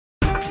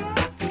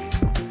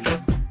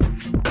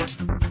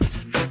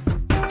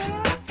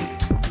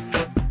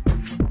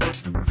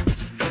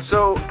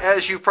So,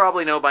 as you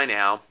probably know by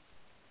now,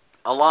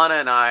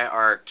 Alana and I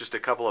are just a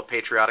couple of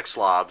patriotic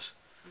slobs.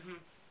 Mm-hmm.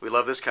 We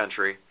love this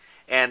country.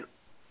 And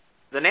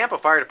the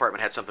Nampa Fire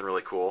Department had something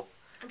really cool.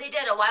 They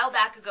did. A while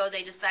back ago,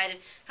 a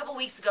couple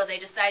weeks ago, they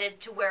decided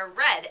to wear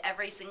red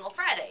every single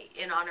Friday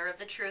in honor of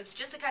the troops,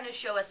 just to kind of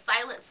show a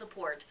silent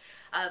support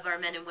of our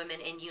men and women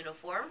in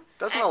uniform.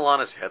 Doesn't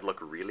Alana's head look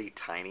really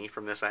tiny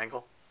from this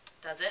angle?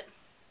 Does it?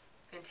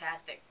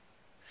 Fantastic.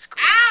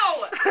 Scream.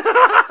 Ow!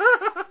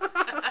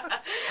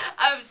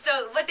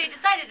 So what they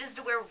decided is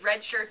to wear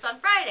red shirts on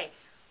Friday.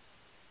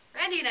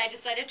 Randy and I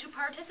decided to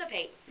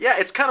participate. Yeah,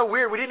 it's kind of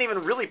weird. We didn't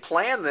even really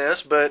plan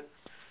this, but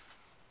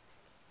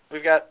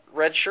we've got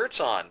red shirts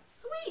on.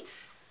 Sweet.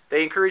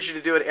 They encourage you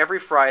to do it every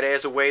Friday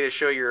as a way to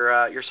show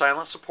your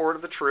silent support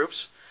of the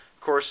troops.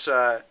 Of course,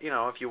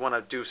 if you want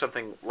to do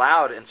something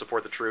loud and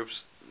support the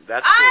troops,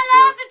 that's cool too.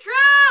 I love the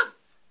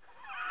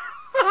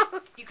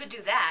troops! You could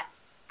do that.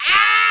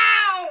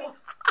 Ow!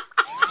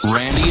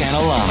 Randy and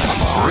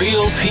Alana.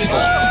 Real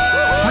people.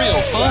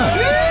 Real fun.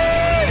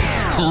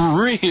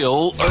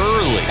 Real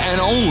early.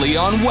 And only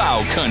on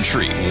Wow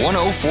Country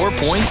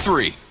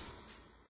 104.3.